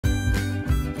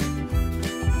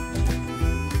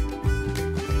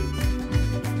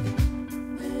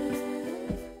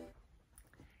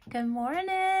Good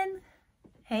morning.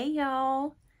 Hey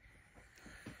y'all.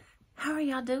 How are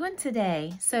y'all doing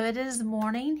today? So it is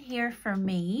morning here for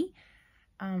me.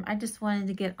 I just wanted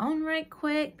to get on right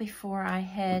quick before I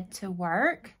head to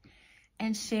work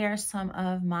and share some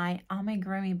of my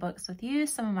amigurumi books with you,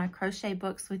 some of my crochet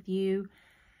books with you.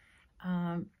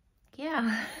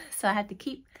 Yeah, so I had to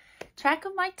keep track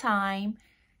of my time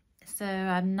so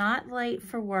I'm not late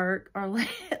for work or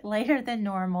later than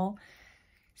normal.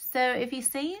 So if you've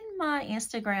seen my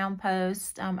Instagram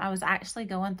post, I was actually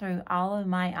going through all of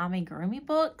my amigurumi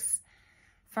books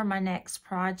for my next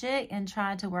project and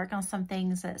tried to work on some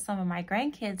things that some of my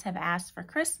grandkids have asked for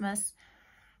Christmas.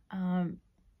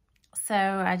 So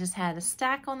I just had a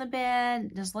stack on the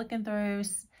bed, just looking through.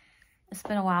 It's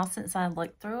been a while since I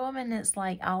looked through them, and it's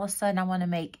like all of a sudden I want to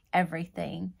make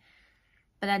everything.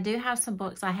 But I do have some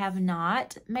books I have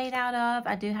not made out of.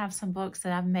 I do have some books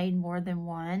that I've made more than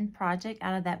one project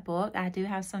out of that book. I do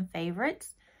have some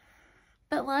favorites.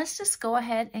 But let's just go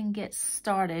ahead and get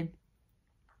started.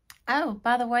 Oh,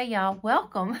 by the way, y'all,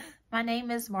 welcome. My name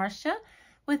is Marcia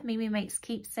with Mimi Makes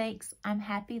Keepsakes. I'm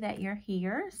happy that you're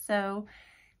here. So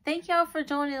thank y'all for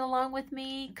joining along with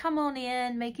me. Come on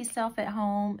in, make yourself at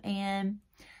home, and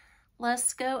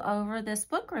let's go over this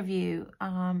book review.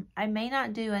 I may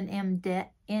not do an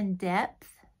in-depth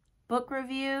book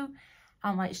review,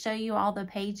 like show you all the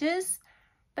pages,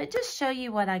 but just show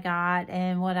you what I got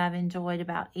and what I've enjoyed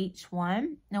about each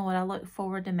one and what I look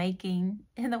forward to making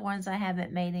in the ones I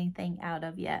haven't made anything out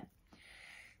of yet.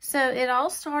 So it all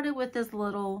started with this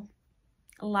little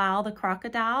Lyle the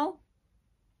crocodile.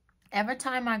 Every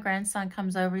time my grandson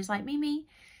comes over, he's like, Mimi,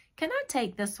 can I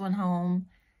take this one home?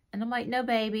 And I'm like, no,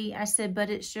 baby. I said, but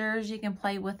it's yours. You can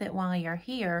play with it while you're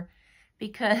here,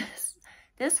 because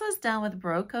this was done with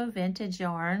Broco vintage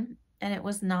yarn, and it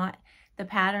was not, the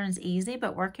pattern's easy,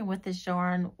 but working with this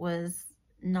yarn was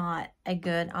not a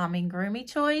good amigurumi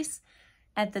choice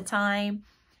at the time.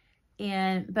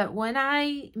 But when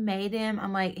I made him,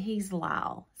 I'm like, he's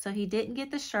Lyle. So he didn't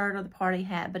get the shirt or the party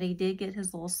hat, but he did get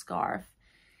his little scarf.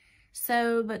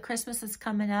 So, but Christmas is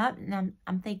coming up, and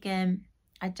I'm thinking,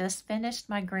 I just finished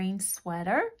my green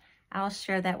sweater. I'll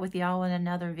share that with y'all in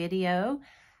another video.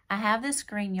 I have this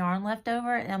green yarn left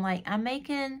over, and I'm like, I'm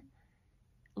making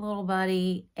little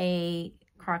buddy a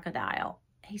crocodile.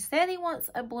 He said he wants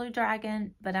a blue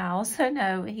dragon, but I also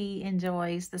know he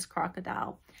enjoys this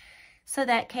crocodile. So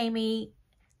that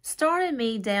started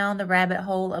me down the rabbit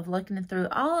hole of looking through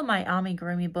all of my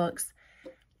amigurumi books.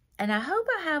 And I hope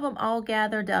I have them all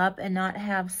gathered up and not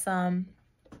have some,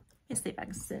 let's see if I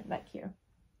can sit back here.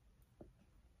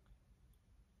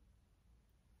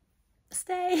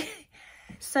 Stay.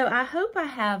 So I hope I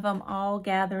have them all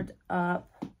gathered up.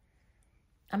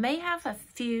 I may have a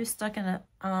few stuck in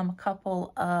a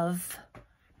couple of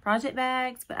project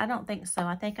bags, but I don't think so.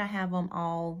 I think I have them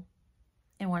all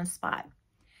in one spot.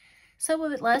 So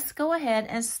let's go ahead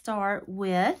and start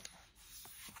with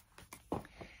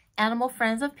Animal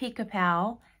Friends of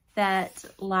Pica that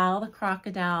Lyle the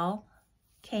crocodile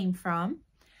came from.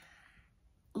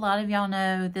 A lot of y'all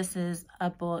know this is a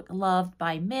book loved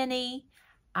by many.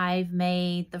 I've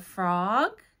made the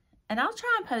frog, and I'll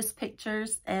try and post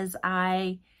pictures as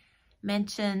I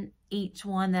mention each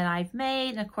one that I've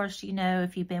made. And of course, you know,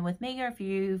 if you've been with me or if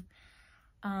you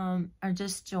are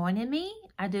just joining me,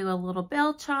 I do a little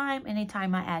bell chime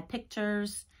anytime I add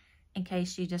pictures, in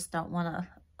case you just don't want to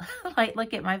like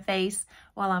look at my face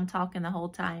while I'm talking the whole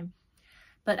time.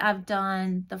 But I've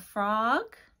done the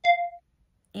frog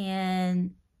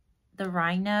and the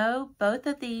rhino. Both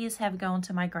of these have gone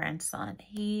to my grandson.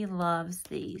 He loves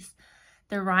these.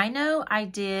 The rhino I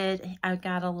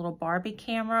got a little Barbie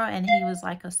camera, and he was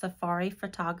like a safari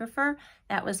photographer.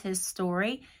 That was his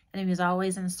story. And he was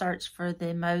always in search for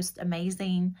the most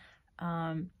amazing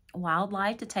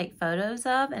wildlife to take photos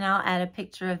of. And I'll add a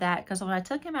picture of that, because when I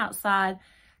took him outside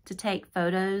to take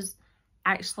photos,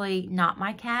 actually not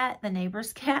my cat, the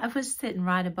neighbor's cat was sitting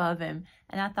right above him.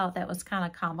 And I thought that was kind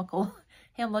of comical.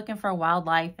 Him looking for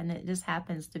wildlife, and it just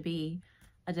happens to be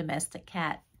a domestic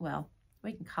cat. Well,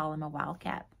 we can call him a wild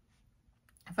cat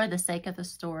for the sake of the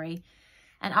story.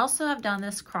 And also I've done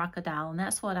this crocodile, and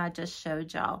that's what I just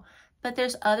showed y'all. But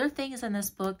there's other things in this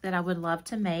book that I would love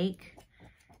to make.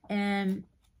 And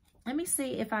let me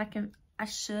see if I can, I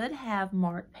should have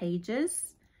marked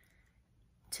pages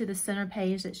to the center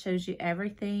page that shows you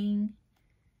everything,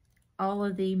 all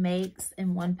of the makes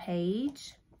in one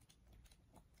page.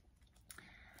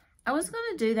 I was going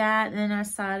to do that, and then I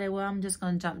decided, well, I'm just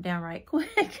going to jump down right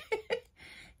quick.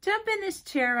 Jump in this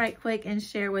chair right quick and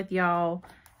share with y'all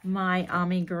my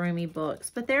amigurumi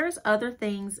books. But there's other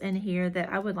things in here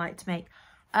that I would like to make.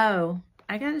 Oh,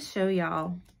 I gotta show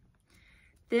y'all.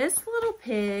 This little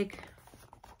pig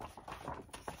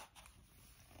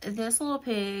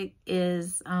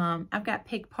is, I've got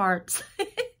pig parts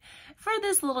for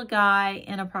this little guy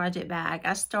in a project bag.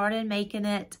 I started making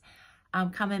it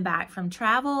coming back from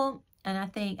travel, and I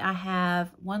think I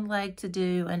have one leg to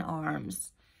do and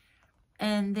arms.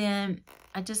 And then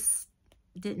I just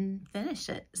didn't finish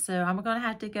it. So I'm gonna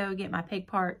have to go get my pig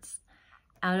parts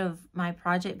out of my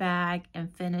project bag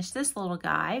and finish this little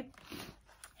guy.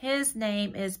 His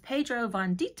name is Pedro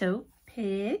Vandito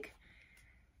Pig.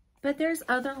 But there's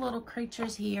other little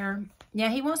creatures here. Yeah,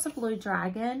 he wants a blue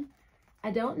dragon. I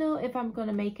don't know if I'm going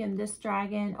to make him this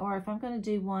dragon or if I'm going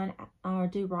to do one or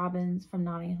do Robin's from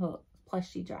Notting Hook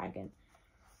plushie dragon.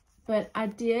 But I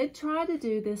did try to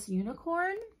do this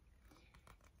unicorn,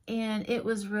 and it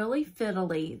was really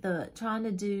fiddly. Trying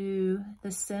to do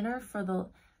the center for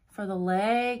the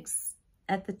legs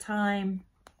at the time,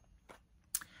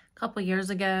 a couple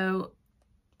years ago,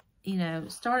 you know,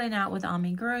 starting out with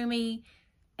amigurumi,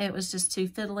 it was just too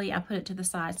fiddly. I put it to the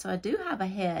side. So I do have a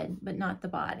head, but not the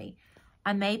body.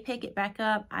 I may pick it back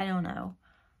up. I don't know.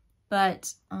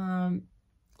 But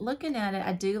looking at it,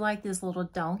 I do like this little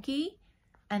donkey.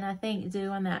 And I think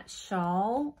doing that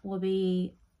shawl will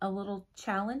be a little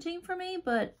challenging for me,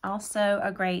 but also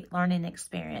a great learning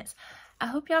experience. I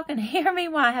hope y'all can hear me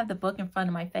while I have the book in front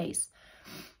of my face.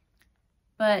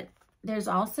 But there's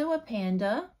also a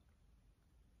panda.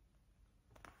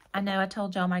 I know I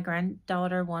told y'all my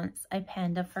granddaughter wants a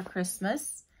panda for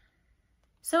Christmas.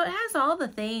 So it has all the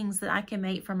things that I can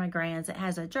make for my grands. It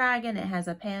has a dragon, it has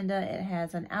a panda, it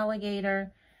has an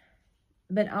alligator.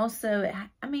 But also,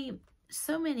 I mean,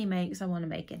 so many makes I want to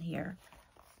make in here.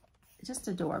 Just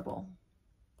adorable.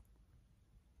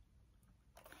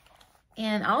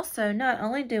 And also, not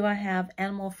only do I have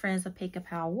Animal Friends of Pica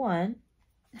 1,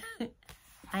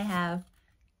 I have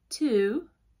 2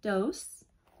 dose.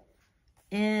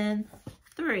 And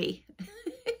 3.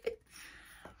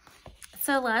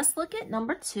 So let's look at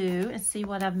number 2 and see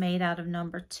what I've made out of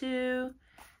number 2.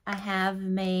 I have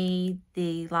made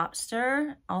the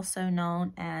lobster, also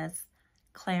known as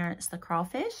Clarence the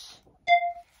crawfish.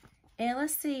 And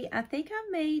let's see, I think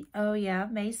I've made, oh yeah,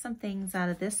 I've made some things out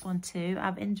of this one too.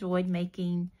 I've enjoyed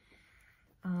making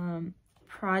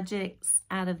projects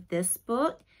out of this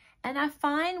book. And I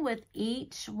find with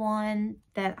each one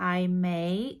that I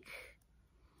make,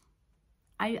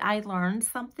 I learned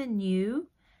something new,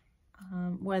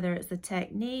 whether it's a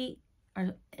technique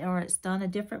or it's done a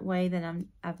different way that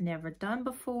I've never done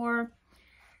before.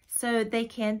 So they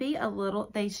can be a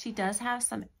little, she does have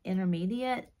some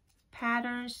intermediate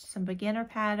patterns, some beginner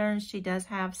patterns. She does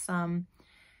have some,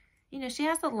 you know, she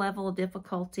has a level of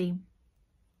difficulty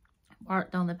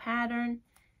marked on the pattern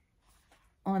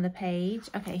on the page.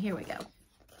 Okay, here we go.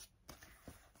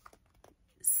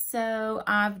 So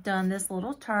I've done this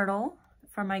little turtle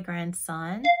for my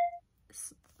grandson.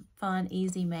 Fun,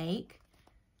 easy make.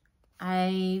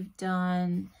 I've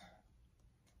done,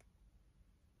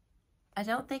 I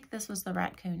don't think this was the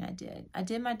raccoon I did. I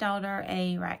did my daughter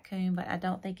a raccoon, but I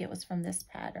don't think it was from this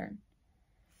pattern.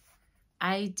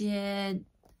 I did,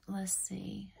 let's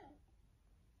see.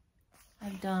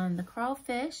 I've done the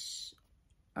crawfish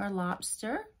or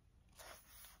lobster.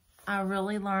 I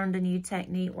really learned a new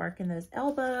technique working those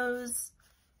elbows.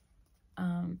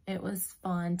 It was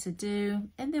fun to do.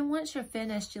 And then once you're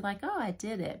finished, you're like, oh, I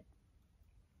did it.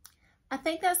 I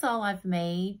think that's all I've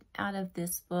made out of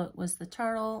this book was the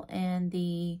turtle and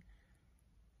the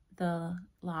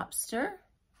lobster.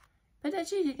 But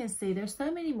as you can see, there's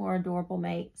so many more adorable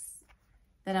makes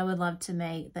that I would love to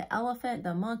make. The elephant,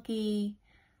 the monkey.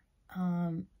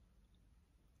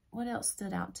 What else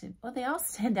stood out to me? Well, they all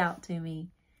stand out to me.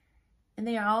 And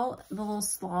they are all, the little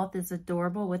sloth is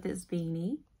adorable with its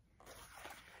beanie.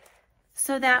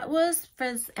 So that was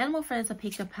Animal Friends of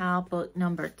Pica Pal book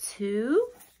number 2.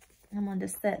 I'm going to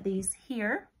set these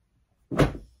here.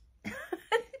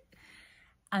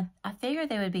 I figured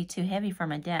they would be too heavy for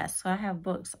my desk, so I have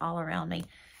books all around me.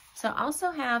 So I also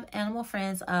have Animal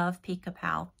Friends of Pica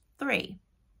Pal 3.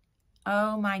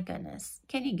 Oh my goodness.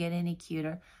 Can you get any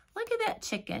cuter? Look at that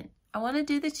chicken. I want to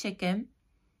do the chicken.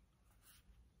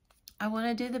 I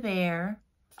want to do the bear.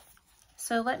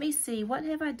 So let me see. What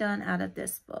have I done out of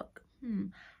this book?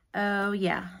 Oh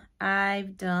yeah.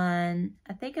 I've done,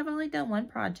 I think I've only done one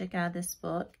project out of this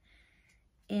book.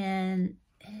 And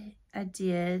I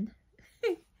did,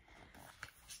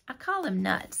 I call him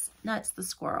Nuts. Nuts the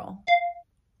squirrel.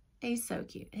 He's so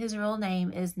cute. His real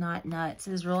name is not Nuts.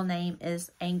 His real name is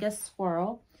Angus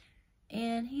Squirrel.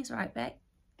 And he's right back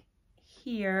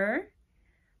here,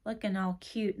 looking all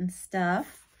cute and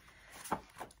stuff.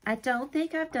 I don't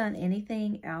think I've done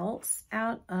anything else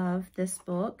out of this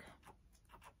book.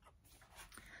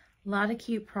 A lot of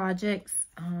cute projects.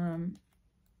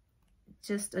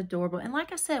 Just adorable. And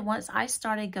like I said, once I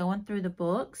started going through the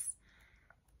books,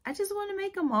 I just want to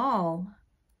make them all.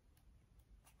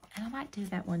 And I might do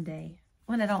that one day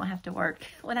when I don't have to work,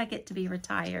 when I get to be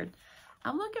retired.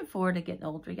 I'm looking forward to getting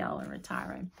older, y'all, and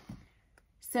retiring.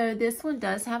 So this one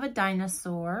does have a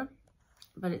dinosaur,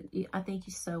 but I think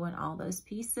you sew in all those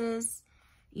pieces.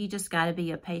 You just got to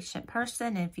be a patient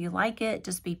person. And if you like it,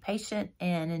 just be patient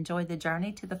and enjoy the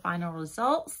journey to the final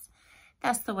results.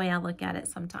 That's the way I look at it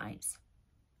sometimes.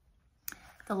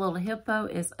 The little hippo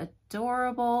is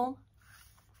adorable.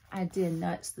 I did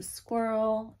Nuts the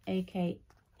squirrel, aka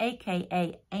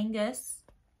Angus.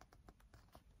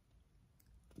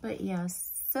 But yeah,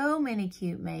 so many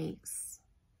cute makes.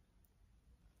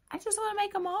 I just want to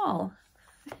make them all.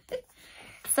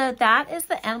 So that is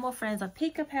the Animal Friends of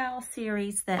Pica Pal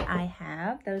series that I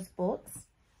have, those books.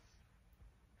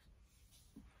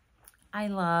 I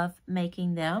love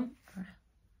making them.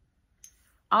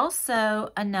 Also,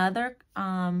 another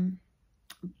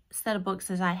set of books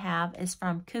that I have is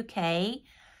from Khuc.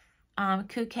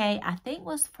 Khuc, I think,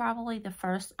 was probably the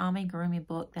first amigurumi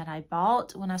book that I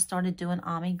bought when I started doing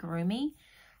amigurumi.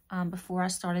 Before I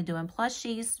started doing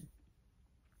plushies.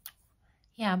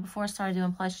 Yeah, before I started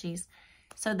doing plushies.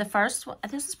 So the first one,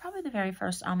 this is probably the very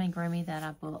first amigurumi that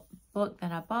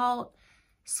I bought.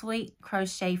 Sweet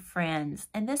Crochet Friends.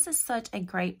 And this is such a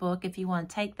great book if you want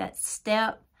to take that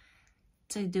step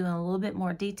to doing a little bit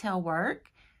more detail work.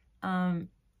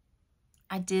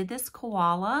 I did this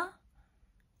koala.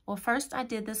 Well, first I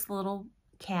did this little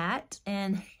cat,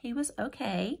 and he was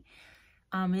okay.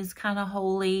 He's kind of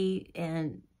holy,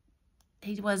 and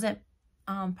he wasn't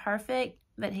perfect,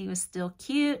 but he was still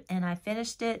cute, and I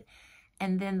finished it.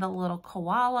 And then the little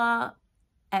koala,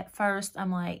 at first,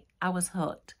 I'm like, I was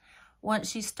hooked.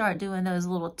 Once you start doing those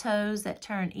little toes that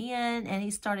turn in, and he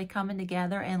started coming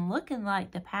together and looking like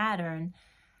the pattern,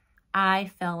 I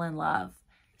fell in love.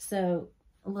 So,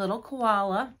 little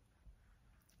koala,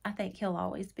 I think he'll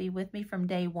always be with me from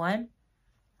day one.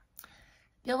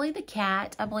 Billy the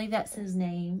cat, I believe that's his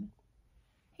name.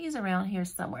 He's around here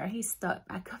somewhere. He's stuck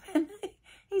back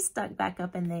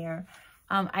up in there.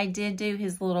 I did do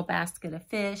his little basket of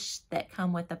fish that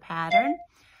come with the pattern.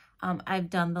 I've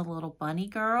done the little bunny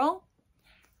girl,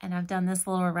 and I've done this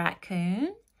little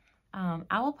raccoon.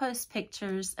 I will post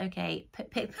pictures. Okay,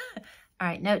 all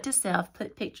right, note to self,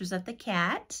 put pictures of the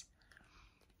cat.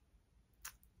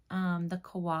 The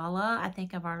koala, I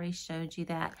think I've already showed you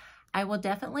that. I will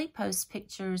definitely post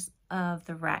pictures of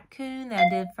the raccoon that I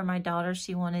did for my daughter.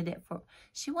 She wanted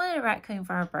a raccoon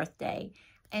for her birthday,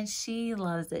 and she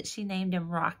loves it. She named him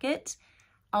Rocket.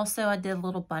 Also, I did a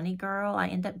little bunny girl. I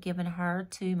ended up giving her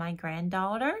to my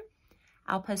granddaughter.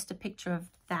 I'll post a picture of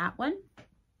that one.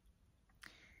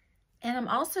 And I'm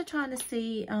also trying to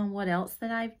see what else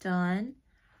that I've done.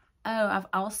 Oh, I've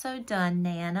also done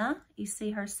Nana. You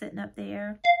see her sitting up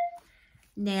there?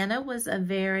 Nana was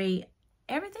everything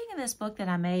in this book that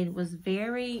I made was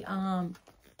very,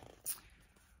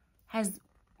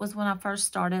 was when I first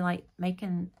started like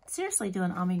seriously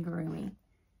doing amigurumi.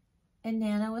 And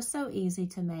Nana was so easy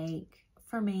to make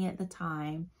for me at the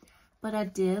time. But I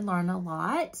did learn a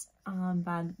lot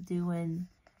by doing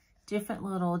different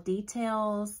little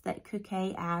details that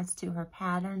Khuc adds to her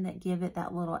pattern that give it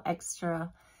that little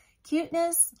extra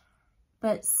cuteness,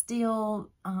 but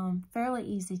still fairly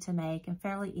easy to make and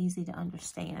fairly easy to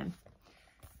understand.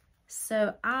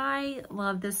 So I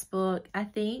love this book. I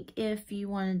think if you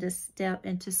wanted to step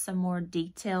into some more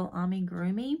detail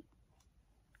amigurumi,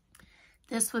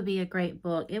 this would be a great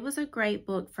book. It was a great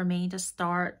book for me to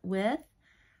start with.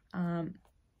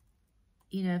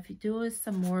 You know, if you do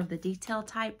some more of the detail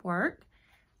type work.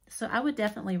 So I would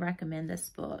definitely recommend this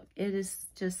book. It is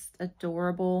just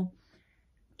adorable,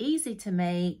 easy to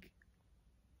make,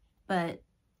 but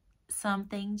some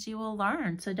things you will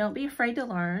learn. So don't be afraid to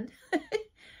learn.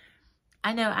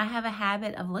 I know I have a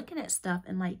habit of looking at stuff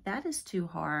and like, that is too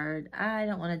hard. I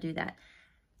don't want to do that.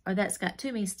 Or that's got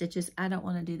too many stitches. I don't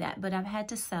want to do that. But I've had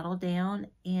to settle down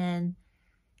and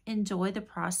enjoy the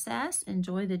process,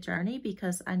 enjoy the journey,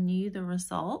 because I knew the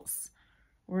results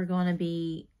were going to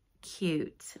be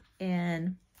cute.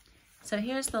 And so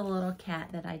here's the little cat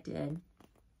that I did.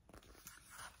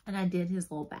 And I did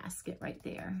his little basket right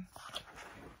there.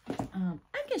 I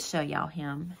can show y'all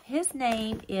him. His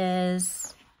name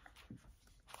is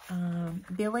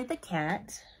Billy the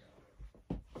cat.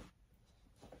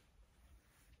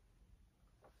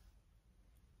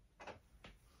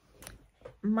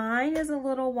 Mine is a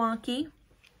little wonky.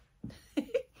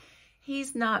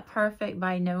 He's not perfect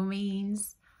by no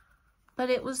means, but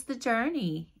it was the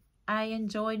journey. I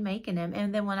enjoyed making him.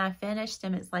 And then when I finished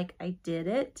him, it's like I did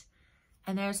it.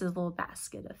 And there's his little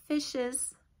basket of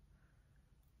fishes.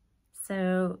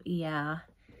 So yeah,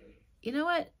 you know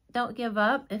what? Don't give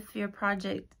up if your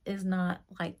project is not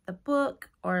like the book,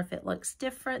 or if it looks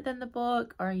different than the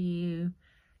book, or you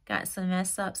got some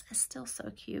mess ups. It's still so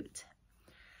cute.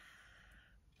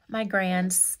 My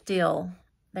grands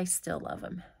they still love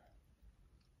him.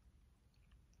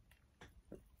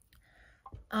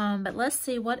 But let's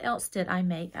see, what else did I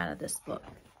make out of this book?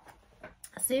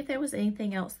 See if there was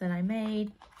anything else that I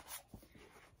made.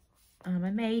 I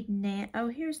made oh,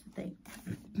 here's the thing.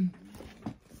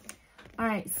 All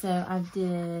right, so I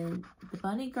did the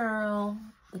bunny girl,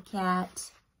 the cat.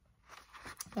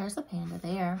 There's a panda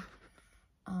there.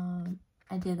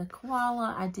 I did the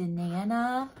koala. I did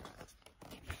Nana.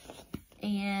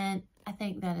 And I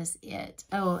think that is it.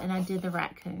 Oh, and I did the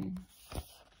raccoon.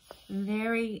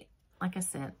 Like I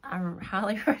said, I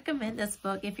highly recommend this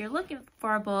book. If you're looking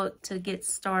for a book to get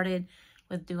started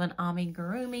with doing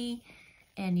amigurumi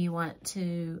and you want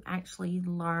to actually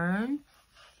learn,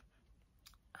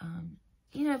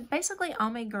 you know, basically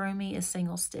amigurumi is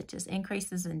single stitches,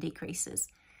 increases and decreases.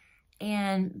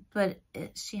 But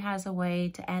she has a way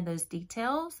to add those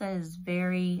details that is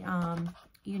very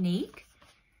unique.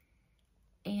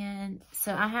 And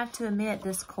so I have to admit,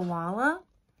 this koala,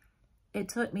 it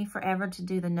took me forever to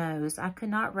do the nose. I could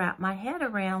not wrap my head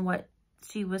around what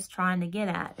she was trying to get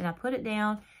at. And I put it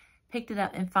down, picked it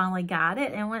up, and finally got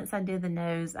it. And once I did the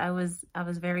nose, I was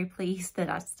very pleased that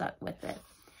I stuck with it.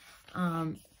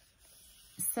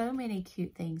 So many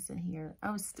cute things in here.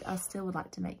 I still would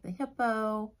like to make the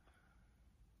hippo.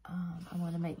 I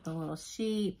want to make the little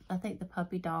sheep. I think the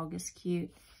puppy dog is cute.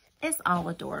 It's all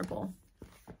adorable.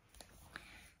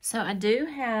 So I do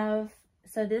have,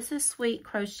 so this is Sweet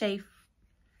Crochet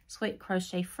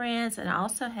Friends, and I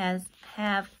also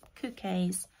have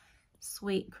Khuc's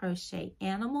Sweet Crochet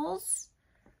Animals.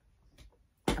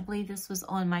 I believe this was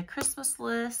on my Christmas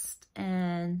list,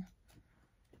 and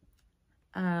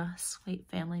a sweet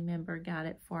family member got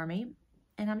it for me.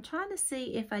 And I'm trying to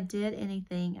see if I did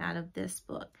anything out of this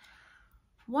book.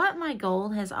 What my goal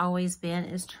has always been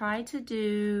is try to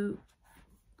do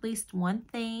at least one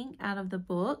thing out of the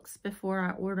books before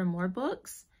I order more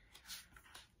books.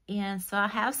 And so I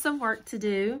have some work to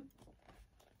do,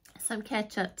 some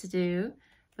catch up to do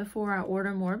before I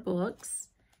order more books.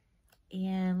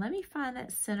 And let me find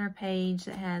that center page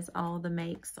that has all the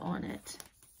makes on it.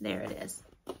 There it is,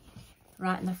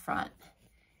 right in the front.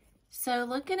 So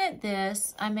looking at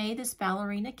this, I made this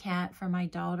ballerina cat for my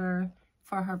daughter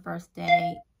for her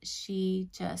birthday. She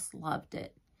just loved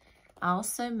it. I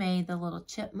also made the little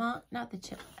chipmunk, not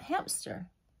the hamster.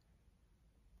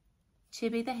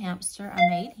 Chibi the hamster, I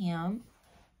made him.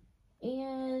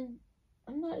 And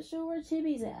I'm not sure where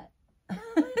Chibi's at.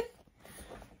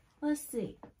 Let's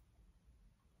see.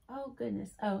 Oh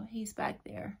goodness, oh, he's back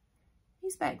there.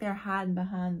 He's back there hiding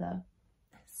behind the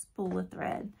spool of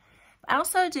thread. I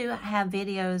also do have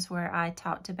videos where I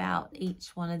talked about each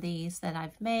one of these that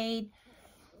I've made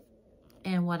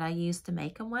and what I used to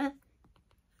make them with.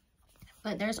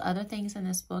 But there's other things in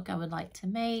this book I would like to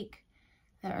make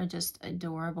that are just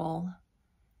adorable.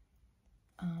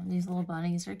 These little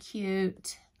bunnies are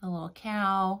cute. The little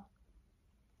cow,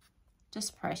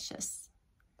 just precious.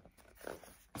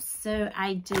 So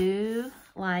I do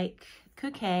like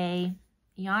Khuc,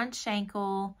 Jan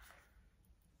Schenkel,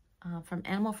 from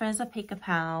Animal Friends of Pica.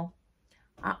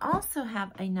 I also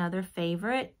have another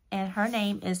favorite, and her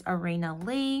name is Arena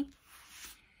Lee.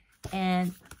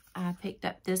 And I picked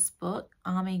up this book,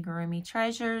 Amigurumi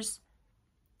Treasures.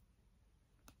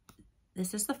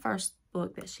 This is the first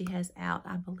book that she has out,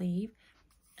 I believe.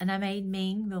 And I made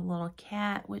Ming, the little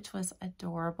cat, which was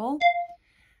adorable.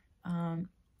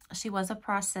 She was a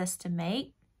process to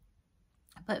make,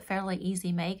 but fairly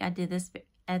easy make. I did this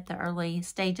at the early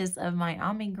stages of my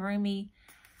amigurumi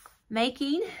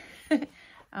making.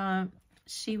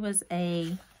 She was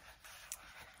a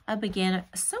beginner,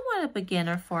 somewhat a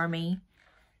beginner for me.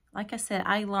 Like I said,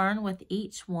 I learned with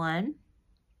each one.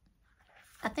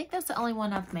 I think that's the only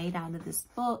one I've made out of this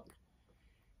book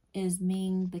is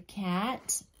Ming the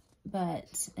cat.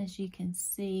 But as you can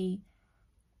see,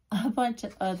 a bunch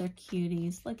of other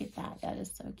cuties. Look at that. That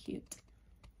is so cute.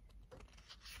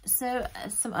 So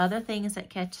some other things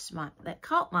that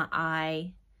caught my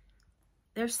eye.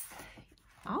 There's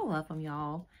all of them,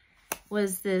 y'all.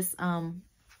 Was this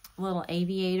little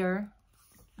aviator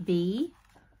bee.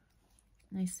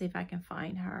 Let me see if I can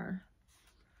find her.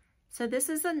 So this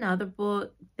is another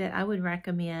book that I would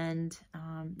recommend.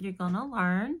 You're gonna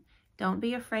learn. Don't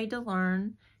be afraid to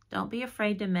learn. Don't be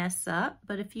afraid to mess up.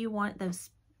 But if you want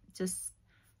those just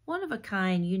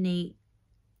one-of-a-kind, unique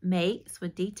makes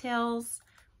with details,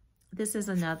 this is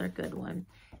another good one.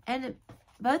 And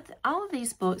both of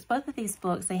these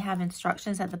books, they have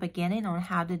instructions at the beginning on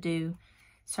how to do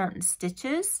certain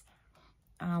stitches,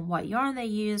 what yarn they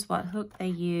use, what hook they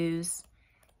use,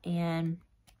 and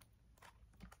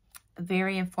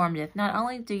very informative. Not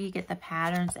only do you get the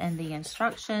patterns and the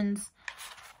instructions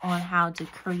on how to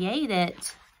create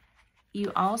it,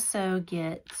 you also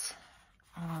get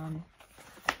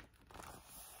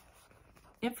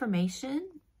information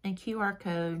and QR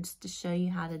codes to show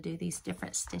you how to do these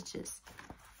different stitches.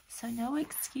 So no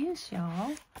excuse,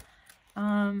 y'all.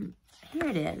 Here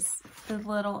it is, the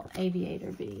little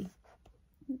aviator bee.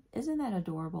 Isn't that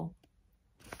adorable?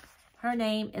 Her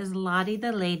name is Lottie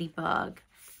the Ladybug.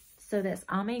 So that's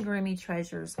Amigurumi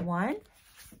Treasures 1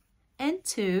 and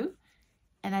 2.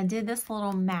 And I did this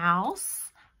little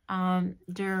mouse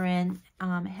during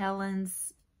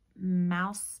Helen's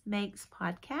Mouse Makes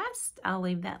podcast. I'll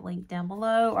leave that link down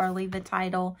below, or I'll leave the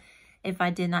title if I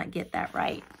did not get that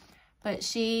right. But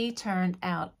she turned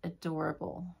out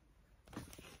adorable.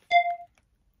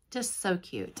 Just so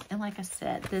cute. And like I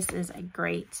said, this is a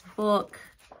great book.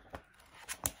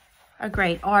 A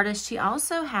great artist. She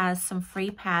also has some free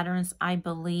patterns, I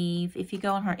believe. If you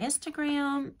go on her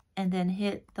Instagram and then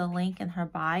hit the link in her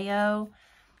bio,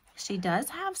 she does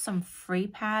have some free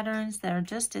patterns that are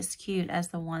just as cute as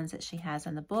the ones that she has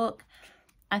in the book.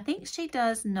 I think she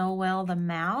does Noel the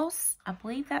Mouse. I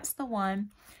believe that's the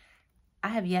one. I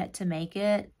have yet to make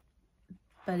it,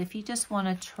 but if you just want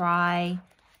to try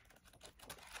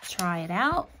it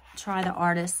out, try the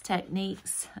artist's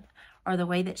techniques or the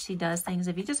way that she does things.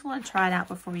 If you just want to try it out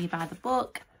before you buy the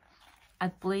book,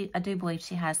 I do believe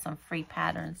she has some free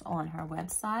patterns on her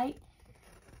website.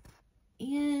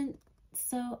 And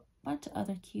so a bunch of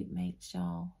other cute makes,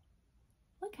 y'all.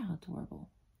 Look how adorable.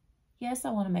 Yes, I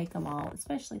want to make them all,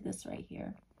 especially this right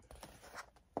here.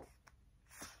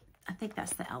 I think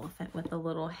that's the elephant with the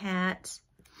little hat.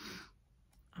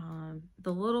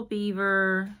 The little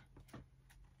beaver.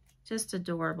 Just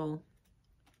adorable.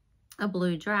 A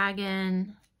blue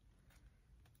dragon.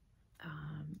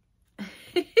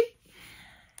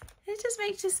 It just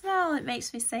makes you smile. It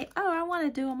makes me say, oh, I want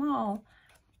to do them all.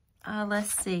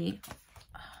 Let's see.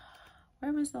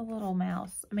 Where was the little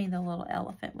mouse? I mean, the little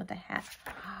elephant with the hat.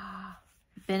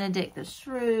 Benedict the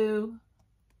Shrew.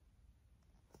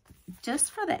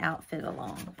 Just for the outfit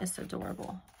alone, it's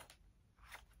adorable.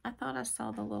 I thought I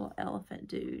saw the little elephant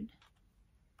dude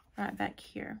right back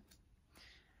here.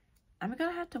 I'm going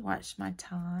to have to watch my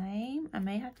time. I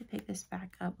may have to pick this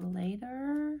back up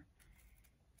later.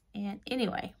 And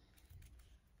anyway,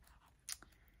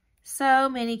 so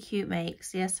many cute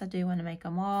makes. Yes, I do want to make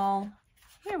them all.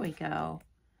 Here we go.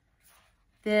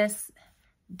 This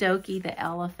Doki the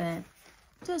elephant.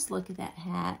 Just look at that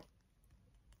hat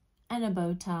and a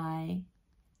bow tie.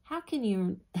 How can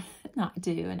you not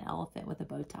do an elephant with a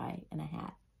bow tie and a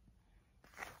hat?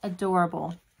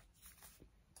 Adorable.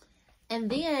 And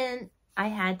then I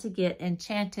had to get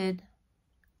Enchanted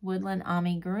Woodland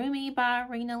Amigurumi by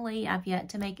Rena Lee. I've yet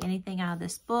to make anything out of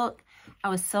this book. I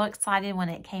was so excited when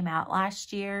it came out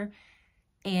last year,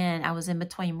 and I was in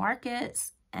between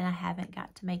markets, and I haven't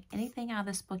got to make anything out of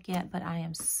this book yet, but I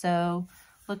am so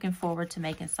looking forward to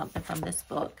making something from this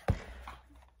book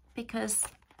because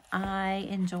I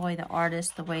enjoy the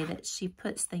artist, the way that she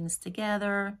puts things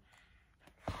together.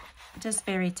 Just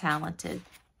very talented.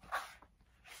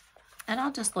 And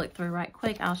I'll just look through right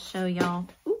quick. I'll show y'all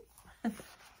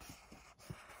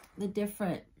the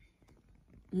different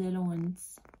little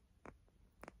ones.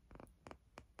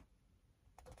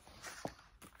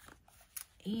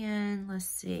 And let's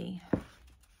see.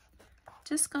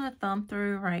 Just going to thumb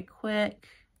through right quick.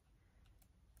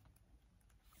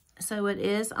 So it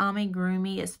is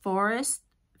Amigurumi. It's forest,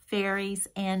 fairies,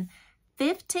 and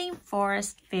 15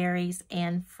 forest fairies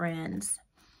and friends.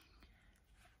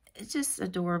 It's just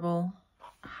adorable.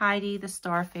 Heidi, the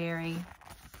star fairy.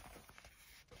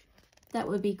 That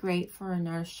would be great for a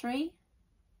nursery.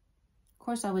 Of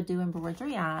course, I would do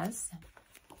embroidery eyes.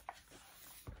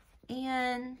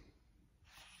 And,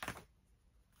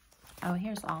 oh,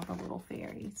 here's all the little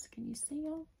fairies. Can you see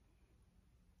them?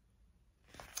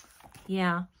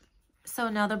 Yeah. So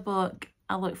another book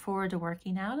I look forward to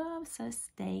working out of, so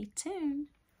stay tuned.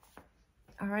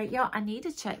 All right, y'all, I need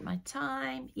to check my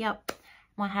time. Yep,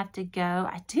 I'm gonna have to go.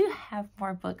 I do have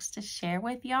more books to share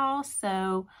with y'all,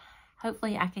 so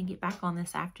hopefully I can get back on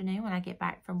this afternoon when I get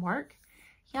back from work.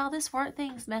 Y'all, this work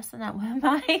thing's messing up with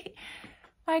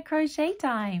my crochet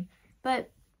time.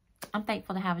 But I'm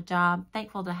thankful to have a job.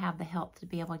 Thankful to have the health to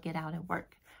be able to get out and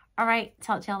work. All right.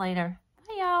 Talk to y'all later.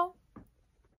 Bye, y'all.